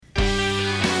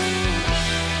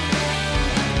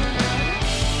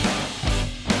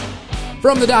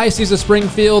From the Diocese of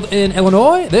Springfield in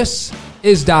Illinois, this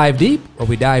is Dive Deep, where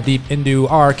we dive deep into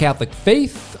our Catholic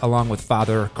faith, along with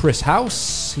Father Chris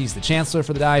House. He's the Chancellor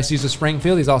for the Diocese of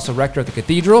Springfield. He's also Rector at the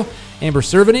Cathedral. Amber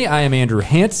Cerveny, I am Andrew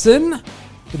Hansen.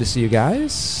 Good to see you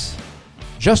guys.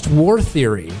 Just war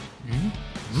theory.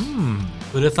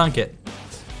 Who'd have thunk it?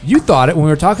 You thought it when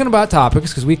we were talking about topics,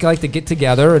 because we like to get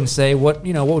together and say what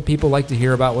would people like to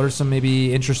hear about? What are some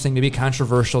maybe interesting, maybe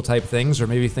controversial type things, or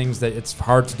maybe things that it's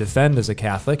hard to defend as a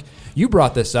Catholic? You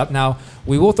brought this up. Now,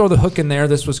 we will throw the hook in there.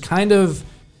 This was kind of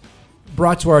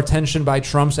brought to our attention by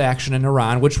Trump's action in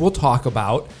Iran, which we'll talk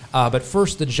about. But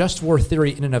first, the just war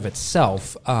theory in and of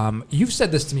itself. You've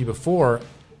said this to me before.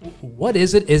 What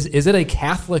is it? Is it a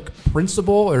Catholic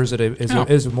principle, or is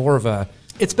it more of a...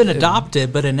 It's been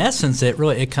adopted, but in essence,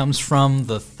 it comes from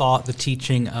the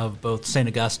teaching of both St.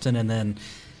 Augustine and then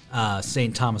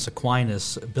St. Thomas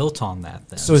Aquinas built on that.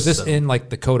 Then. So is this in like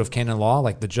the Code of Canon Law,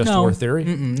 like the just war theory?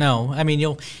 No, I mean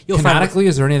you'll canonically,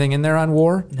 is there anything in there on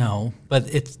war? No,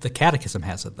 but it's the Catechism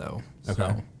has it though.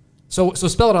 Okay. So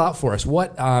spell it out for us.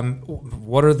 What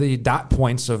are the dot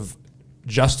points of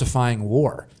justifying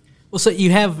war? Well, so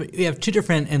you have two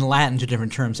different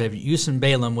terms. You have jus in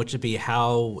bellum, which would be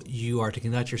how you are to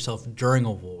conduct yourself during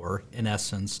a war, in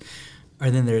essence.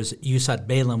 And then there's jus ad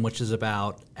bellum, which is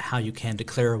about how you can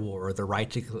declare war, or the right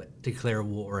to declare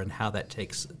war, and how that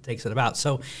takes it about.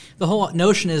 So the whole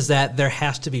notion is that there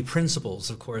has to be principles.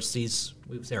 Of course, these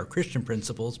we would say are Christian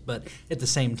principles, but at the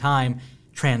same time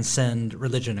transcend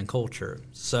religion and culture.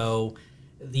 So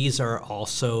these are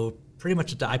also pretty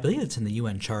much, I believe it's in the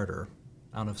UN Charter.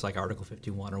 I don't know if it's like Article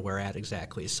 51 or where at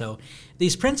exactly. So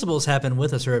these principles have been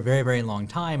with us for a very, very long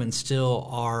time and still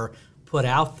are put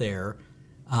out there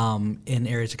in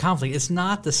areas of conflict. It's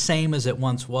not the same as it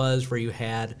once was, where you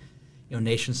had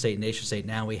nation state.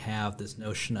 Now we have this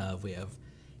notion of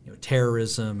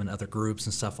terrorism and other groups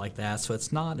and stuff like that. So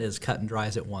it's not as cut and dry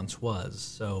as it once was.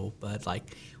 So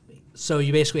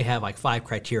you basically have like 5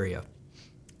 criteria.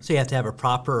 So you have to have a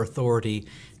proper authority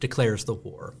declares the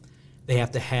war. They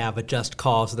have to have a just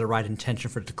cause or the right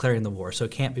intention for declaring the war. So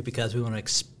it can't be because we want to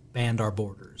expand our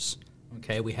borders.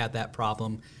 Okay, we had that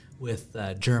problem with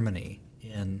Germany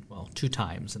 2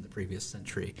 times in the previous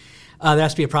century. There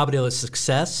has to be a probability of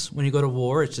success when you go to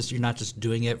war. It's just you're not just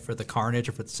doing it for the carnage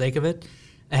or for the sake of it.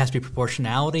 It has to be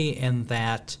proportionality in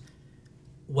that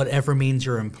whatever means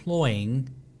you're employing,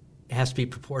 it has to be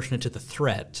proportionate to the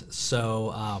threat.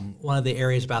 So one of the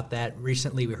areas about that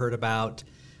recently we heard about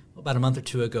a month or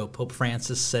 2 ago, Pope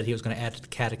Francis said he was going to add to the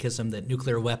catechism that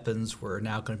nuclear weapons were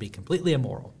now going to be completely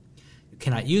immoral. You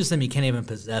cannot use them, you can't even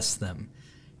possess them.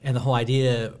 And the whole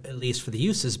idea, at least for the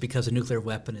use, is because a nuclear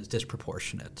weapon is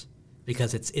disproportionate,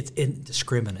 because it's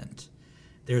indiscriminate.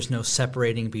 There's no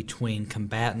separating between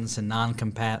combatants and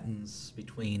non-combatants,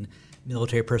 between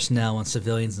military personnel and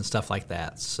civilians and stuff like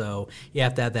that. So you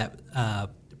have to have that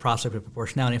prospect of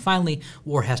proportionality. And finally,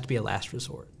 war has to be a last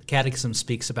resort. The Catechism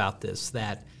speaks about this,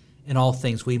 that in all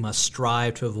things we must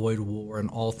strive to avoid war in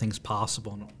all things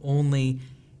possible, and only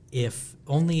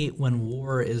when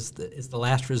war is the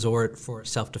last resort for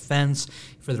self-defense,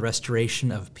 for the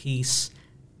restoration of peace,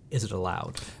 is it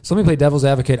allowed. So let me play devil's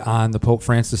advocate on the Pope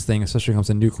Francis thing, especially when it comes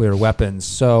to nuclear weapons.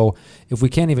 So if we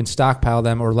can't even stockpile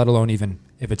them, or let alone even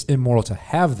if it's immoral to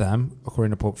have them,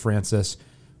 according to Pope Francis,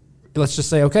 let's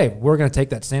just say, okay, we're going to take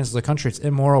that stance as a country. It's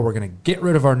immoral. We're going to get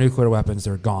rid of our nuclear weapons.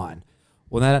 They're gone.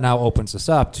 Well, that now opens us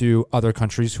up to other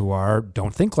countries who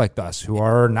don't think like us, who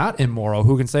are not immoral,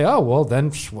 who can say, oh, well,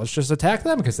 then let's just attack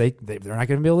them because they're not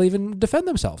going to be able to even defend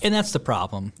themselves. And that's the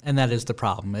problem. And that is the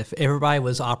problem. If everybody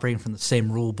was operating from the same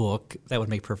rule book, that would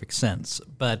make perfect sense.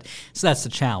 So that's the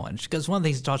challenge. Because one of the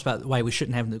things he talks about why we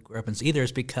shouldn't have nuclear weapons either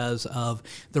is because of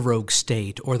the rogue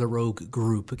state or the rogue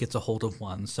group who gets a hold of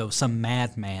one. So some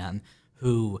madman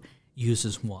who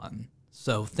uses one.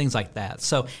 So things like that.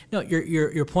 So no,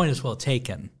 your point is well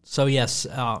taken. So yes,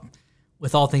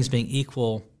 with all things being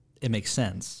equal, it makes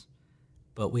sense,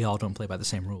 but we all don't play by the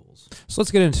same rules. So let's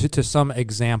get into some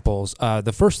examples.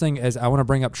 The first thing is I want to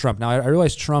bring up Trump. Now I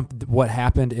realize Trump, what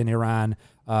happened in Iran,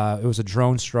 it was a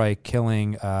drone strike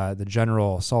killing the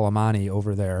General Soleimani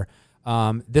over there.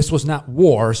 This was not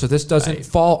war, so this doesn't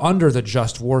fall under the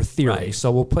just war theory. Right.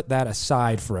 So we'll put that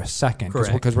aside for a second,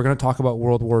 Correct. because we're going to talk about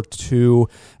World War II,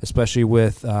 especially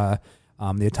with the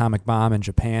atomic bomb in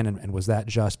Japan, and was that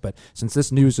just? But since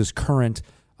this news is current,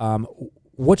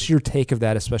 what's your take of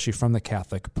that, especially from the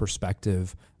Catholic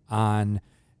perspective, on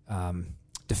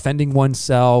defending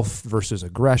oneself versus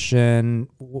aggression?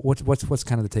 What's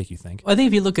kind of the take you think? Well, I think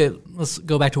if you look at, let's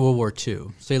go back to World War II.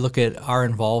 So you look at our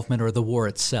involvement or the war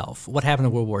itself. What happened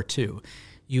in World War II?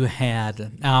 You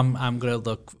had, I'm going to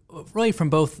look really from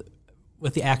both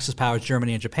with the Axis powers,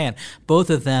 Germany and Japan, both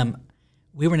of them,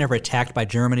 we were never attacked by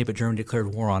Germany, but Germany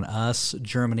declared war on us.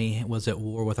 Germany was at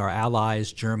war with our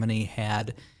allies. Germany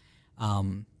had,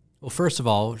 well, first of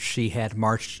all, she had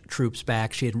marched troops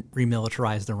back. She had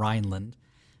remilitarized the Rhineland.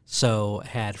 So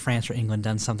had France or England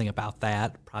done something about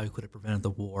that, probably could have prevented the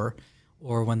war.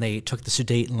 Or when they took the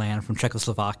Sudetenland from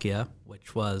Czechoslovakia,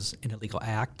 which was an illegal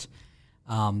act,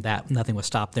 that nothing was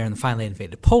stopped there. And then finally they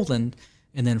invaded Poland,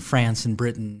 and then France and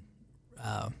Britain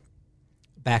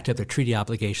backed up their treaty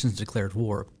obligations and declared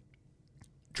war.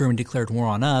 Germany declared war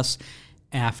on us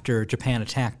after Japan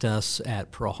attacked us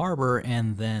at Pearl Harbor,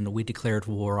 and then we declared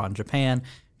war on Japan.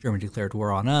 Germany declared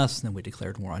war on us, and then we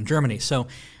declared war on Germany. So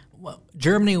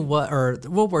Germany, or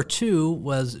World War II,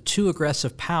 was two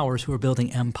aggressive powers who were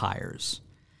building empires.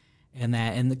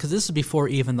 And because this is before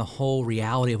even the whole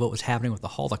reality of what was happening with the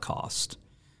Holocaust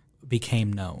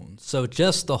became known. So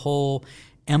just the whole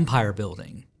empire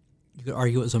building, you could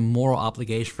argue it was a moral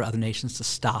obligation for other nations to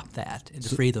stop that and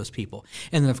to free those people.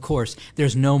 And then, of course,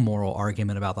 there's no moral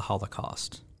argument about the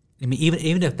Holocaust. I mean,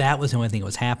 even if that was the only thing that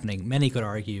was happening, many could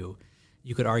argue,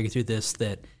 you could argue through this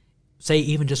that, say,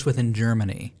 even just within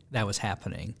Germany that was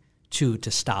happening, to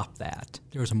stop that.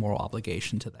 There was a moral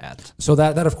obligation to that. So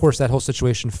that of course, that whole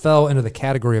situation fell into the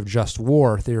category of just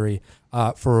war theory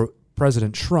for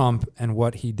President Trump and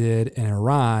what he did in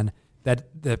Iran. That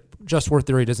the just war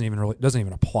theory doesn't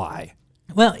even apply.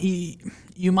 Well,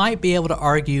 you might be able to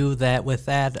argue that with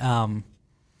that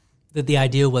that the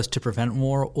idea was to prevent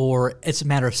war, or it's a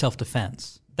matter of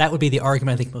self-defense. That would be the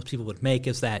argument I think most people would make,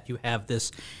 is that you have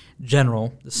this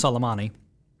general, the Soleimani,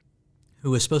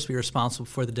 who was supposed to be responsible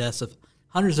for the deaths of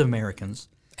hundreds of Americans.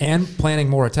 And planning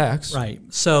more attacks. Right.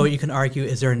 So you can argue,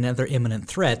 is there another imminent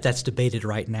threat? That's debated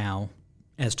right now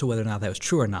as to whether or not that was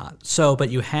true or not. So,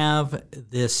 but you have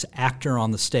this actor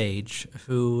on the stage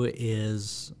who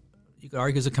is, you could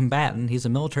argue, is a combatant. He's a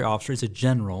military officer. He's a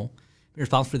general. He's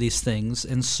responsible for these things.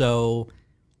 And so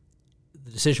the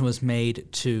decision was made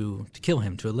to kill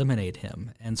him, to eliminate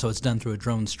him. And so it's done through a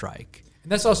drone strike.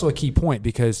 And that's also a key point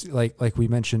because, like we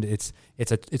mentioned, it's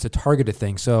a targeted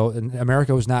thing. So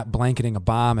America was not blanketing a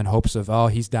bomb in hopes of, oh,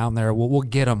 he's down there, we'll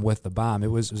get him with the bomb.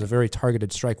 It was a very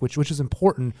targeted strike, which is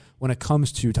important when it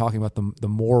comes to talking about the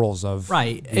morals of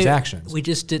these actions. We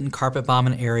just didn't carpet bomb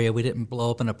an area. We didn't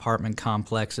blow up an apartment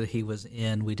complex that he was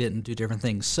in. We didn't do different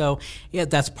things. So yeah,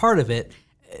 that's part of it.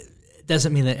 It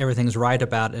doesn't mean that everything's right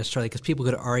about it necessarily, because people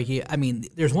could argue. I mean,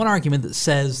 there's one argument that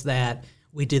says that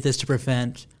we did this to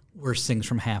prevent worse things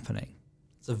from happening.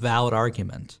 It's a valid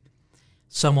argument.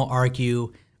 Some will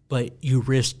argue, but you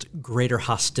risked greater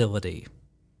hostility.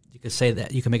 You could say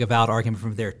that. You can make a valid argument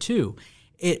from there too.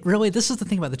 This is the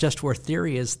thing about the just war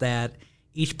theory, is that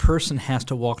each person has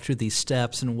to walk through these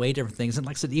steps and weigh different things. And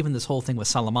like I said, even this whole thing with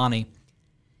Soleimani,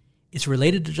 it's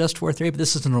related to just war theory, but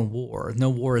this isn't a war. No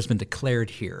war has been declared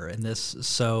here.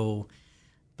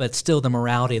 But still, the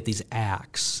morality of these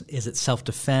acts, is it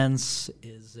self-defense?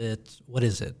 What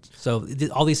is it? So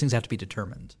all these things have to be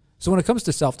determined. So when it comes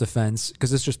to self-defense,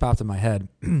 because this just popped in my head,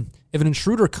 if an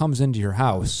intruder comes into your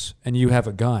house and you have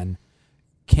a gun,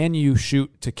 can you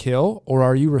shoot to kill, or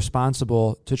are you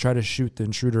responsible to try to shoot the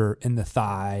intruder in the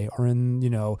thigh or in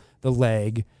the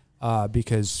leg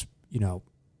because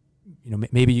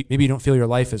maybe you don't feel your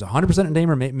life is 100% in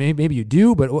danger. Maybe you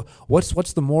do, but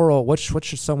what's the moral? What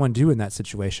should someone do in that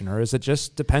situation, or is it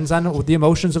just depends on the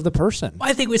emotions of the person? Well,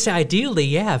 I think we say ideally,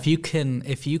 yeah. If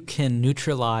you can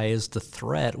neutralize the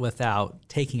threat without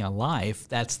taking a life,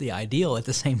 that's the ideal. At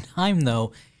the same time,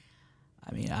 though,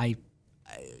 I mean,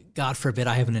 God forbid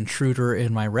I have an intruder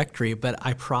in my rectory, but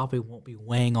I probably won't be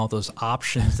weighing all those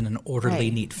options in an orderly,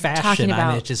 neat fashion. I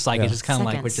mean, it's just kind of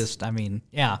like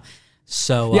yeah.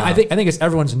 So yeah, I think it's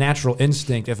everyone's natural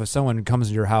instinct. If someone comes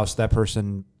to your house, that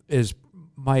person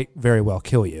might very well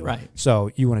kill you. Right. So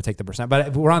you want to take the percent.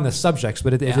 But we're on the subjects.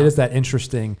 But it is that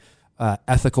interesting,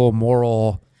 ethical,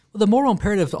 moral. Well, the moral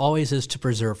imperative always is to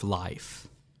preserve life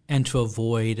and to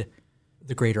avoid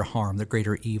the greater harm, the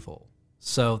greater evil.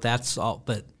 So that's all.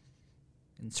 But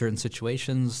in certain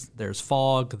situations, there's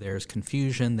fog, there's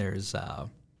confusion, there's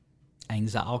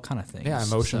anxiety, all kind of things. Yeah,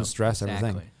 emotion, stress, exactly.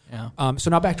 everything. Yeah. So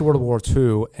now back to World War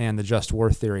II and the just war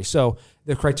theory. So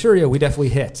the criteria we definitely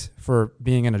hit for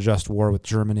being in a just war with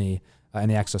Germany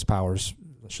and the Axis powers.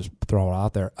 Let's just throw it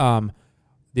out there.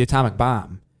 The atomic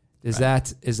bomb. Is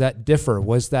that differ?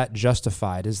 Was that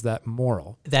justified? Is that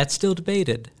moral? That's still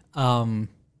debated.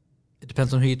 It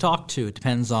depends on who you talk to. It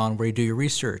depends on where you do your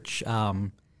research.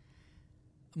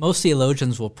 Most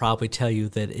theologians will probably tell you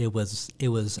that it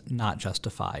was not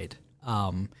justified.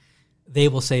 They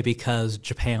will say because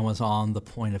Japan was on the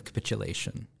point of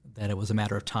capitulation, that it was a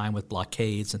matter of time with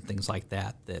blockades and things like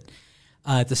that. That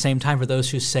at the same time, for those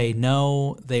who say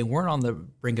no, they weren't on the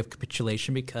brink of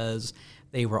capitulation because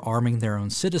they were arming their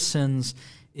own citizens.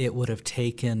 It would have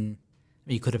taken,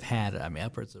 you could have had,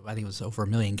 upwards of, I think it was over 1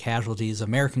 million casualties,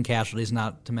 American casualties,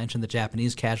 not to mention the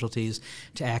Japanese casualties,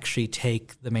 to actually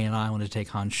take the main island, to take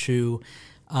Honshu.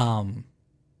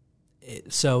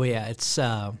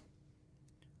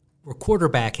 We're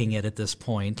quarterbacking it at this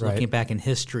point, right, looking back in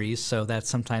history, so that's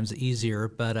sometimes easier.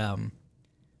 But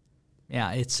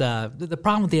it's the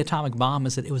problem with the atomic bomb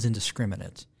is that it was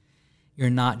indiscriminate. You're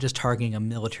not just targeting a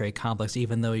military complex,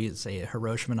 even though you say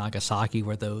Hiroshima and Nagasaki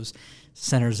were those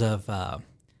centers of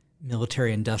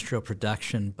military industrial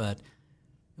production, but it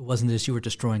wasn't just you were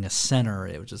destroying a center.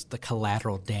 It was just the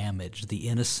collateral damage, the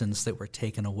innocents that were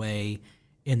taken away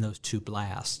in those two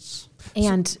blasts.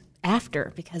 And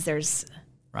after, because there's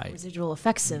right, residual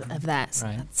effects of that. So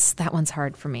right, that one's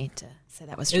hard for me to say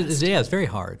that was just. It's very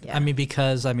hard. Yeah. And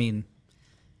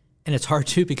it's hard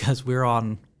too because we're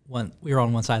on one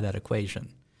side of that equation.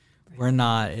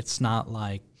 Right. It's not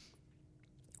like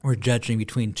we're judging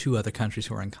between two other countries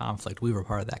who are in conflict. We were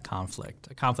part of that conflict,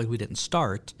 a conflict we didn't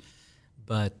start,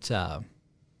 but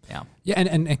yeah. Yeah,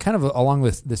 and kind of along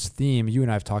with this theme, you and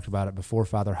I have talked about it before,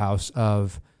 Father House,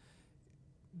 of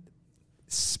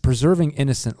preserving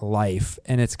innocent life.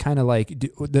 And it's kind of like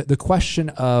the question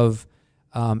of,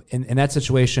 in that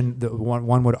situation,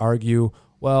 one would argue,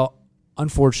 well,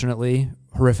 unfortunately,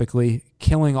 horrifically,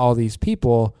 killing all these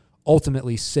people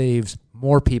ultimately saves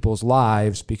more people's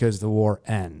lives because the war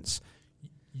ends.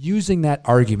 Using that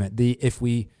argument, if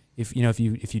you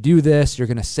do this, you're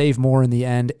going to save more in the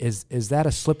end. Is that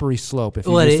a slippery slope? If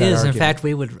you well, use it that is. argument? In fact,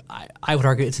 I would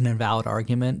argue it's an invalid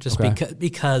argument, just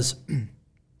because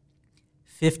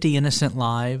 50 innocent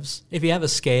lives. If you have a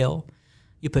scale,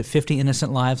 you put 50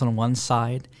 innocent lives on one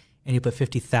side, and you put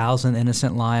 50,000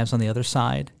 innocent lives on the other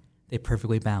side. They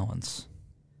perfectly balance.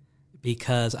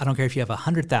 Because I don't care if you have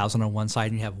 100,000 on one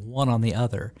side and you have one on the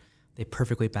other, they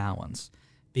perfectly balance.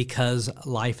 Because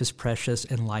life is precious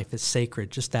and life is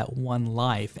sacred, just that one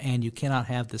life, and you cannot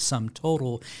have the sum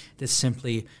total that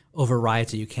simply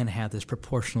overrides it. You can't have this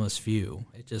proportionalist view.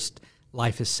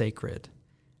 Life is sacred.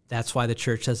 That's why the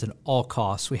church says at all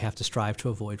costs we have to strive to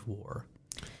avoid war.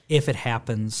 If it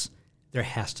happens, there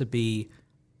has to be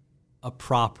a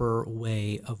proper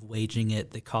way of waging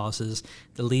it that causes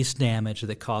the least damage,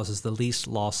 that causes the least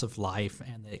loss of life,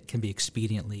 and that can be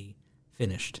expediently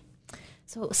finished.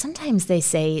 So sometimes they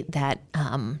say that,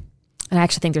 and I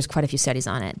actually think there's quite a few studies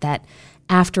on it, that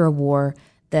after a war,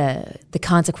 the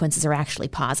consequences are actually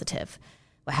positive.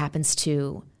 What happens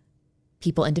to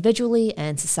people individually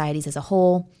and societies as a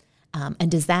whole.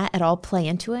 And does that at all play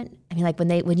into it? I mean, like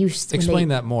explain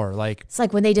that more. Like it's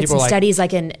like when they did some studies,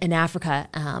 like in Africa,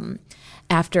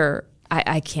 after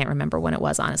I can't remember when it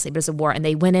was honestly, but it was a war, and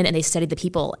they went in and they studied the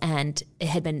people, and it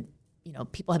had been,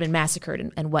 people had been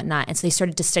massacred and whatnot, and so they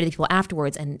started to study the people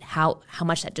afterwards and how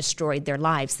much that destroyed their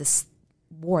lives. This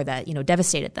war that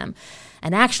devastated them,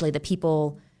 and actually the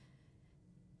people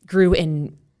grew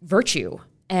in virtue.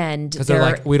 Because they're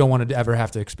like, we don't want to ever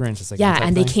have to experience this again. Yeah,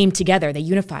 and they came together, they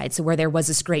unified. So where there was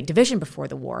this great division before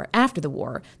the war, after the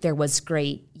war, there was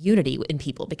great unity in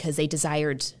people because they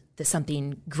desired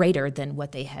something greater than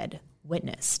what they had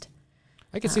witnessed.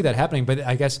 I can see that happening, but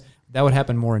I guess that would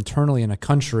happen more internally in a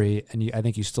country, and I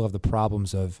think you still have the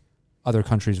problems of other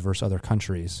countries versus other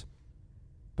countries.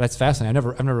 But it's fascinating.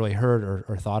 I've never really heard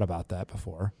or thought about that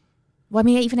before. Well, I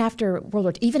mean, even after World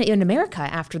War II, even in America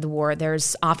after the war,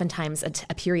 there's oftentimes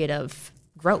a period of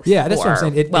growth. Yeah, that's what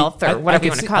I'm saying. Whatever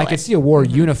you want to call it. I could see a war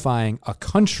unifying a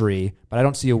country, but I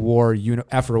don't see a war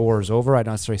after a war is over. I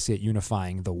don't necessarily see it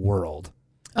unifying the world.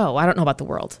 Oh, I don't know about the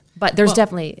world, but there's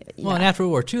definitely. Yeah. Well, and after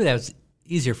World War II, that was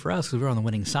easier for us because we were on the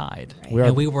winning side, right.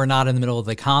 And we were not in the middle of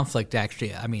the conflict.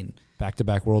 Actually, I mean,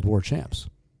 back-to-back World War champs.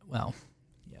 Well,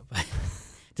 yeah, but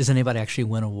does anybody actually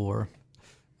win a war?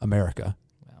 America.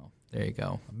 There you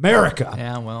go. America.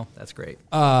 Yeah, well, that's great.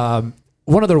 One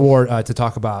other war to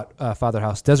talk about, Father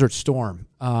House, Desert Storm.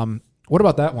 What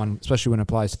about that one, especially when it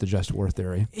applies to the just war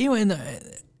theory?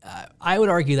 I would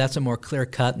argue that's a more clear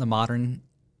cut in the modern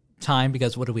time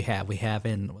because what do we have? We have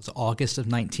August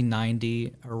of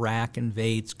 1990, Iraq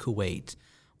invades Kuwait.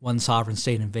 One sovereign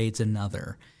state invades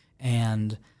another.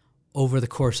 And over the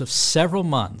course of several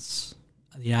months,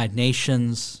 the United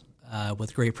Nations,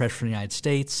 with great pressure from the United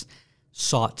States,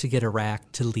 sought to get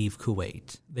Iraq to leave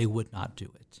Kuwait. They would not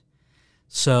do it.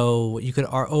 So you could,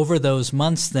 over those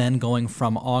months then, going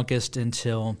from August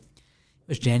until, it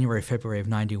was January, February of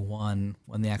 91,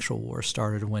 when the actual war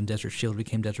started, when Desert Shield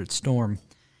became Desert Storm,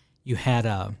 you had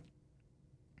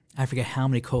I forget how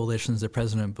many coalitions that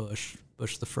President Bush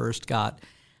the first, got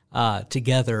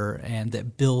together and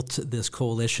that built this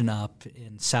coalition up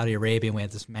in Saudi Arabia. We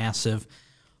had this massive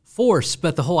force,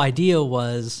 but the whole idea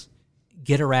was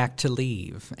get Iraq to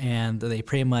leave, and they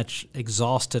pretty much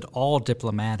exhausted all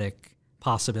diplomatic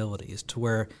possibilities to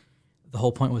where the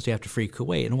whole point was you have to free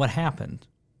Kuwait. And what happened?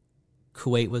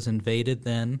 Kuwait was invaded,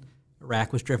 then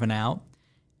Iraq was driven out,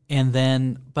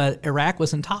 but Iraq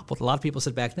wasn't toppled. A lot of people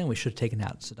said back then we should have taken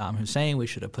out Saddam Hussein, we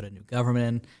should have put a new government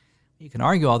in. You can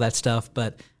argue all that stuff,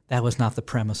 but that was not the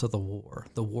premise of the war.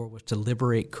 The war was to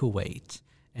liberate Kuwait.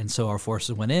 And so our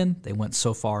forces went in, they went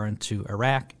so far into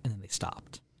Iraq, and then they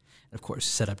stopped. And of course,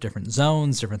 set up different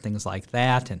zones, different things like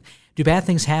that. And do bad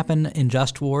things happen in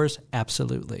just wars?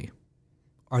 Absolutely.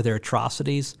 Are there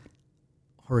atrocities?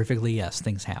 Horrifically, yes,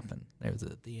 things happen. There was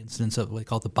the incidents of what they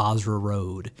call the Basra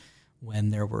Road, when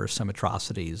there were some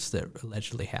atrocities that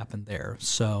allegedly happened there.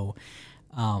 So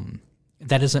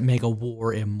that doesn't make a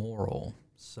war immoral.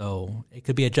 So it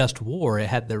could be a just war. It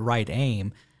had the right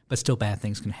aim, but still bad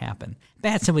things can happen.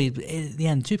 Bad simply at the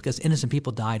end, too, because innocent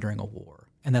people die during a war,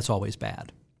 and that's always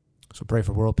bad. So pray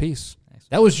for world peace.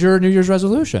 That was your New Year's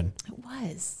resolution. It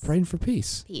was. Praying for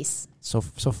peace. Peace. So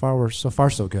far so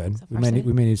good. So we far, may so need,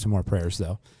 we may need some more prayers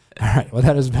though. All right. Well,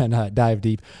 that has been Dive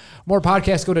Deep. More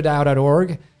podcasts. Go to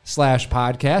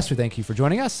dow.org/podcast. We thank you for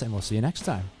joining us, and we'll see you next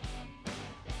time.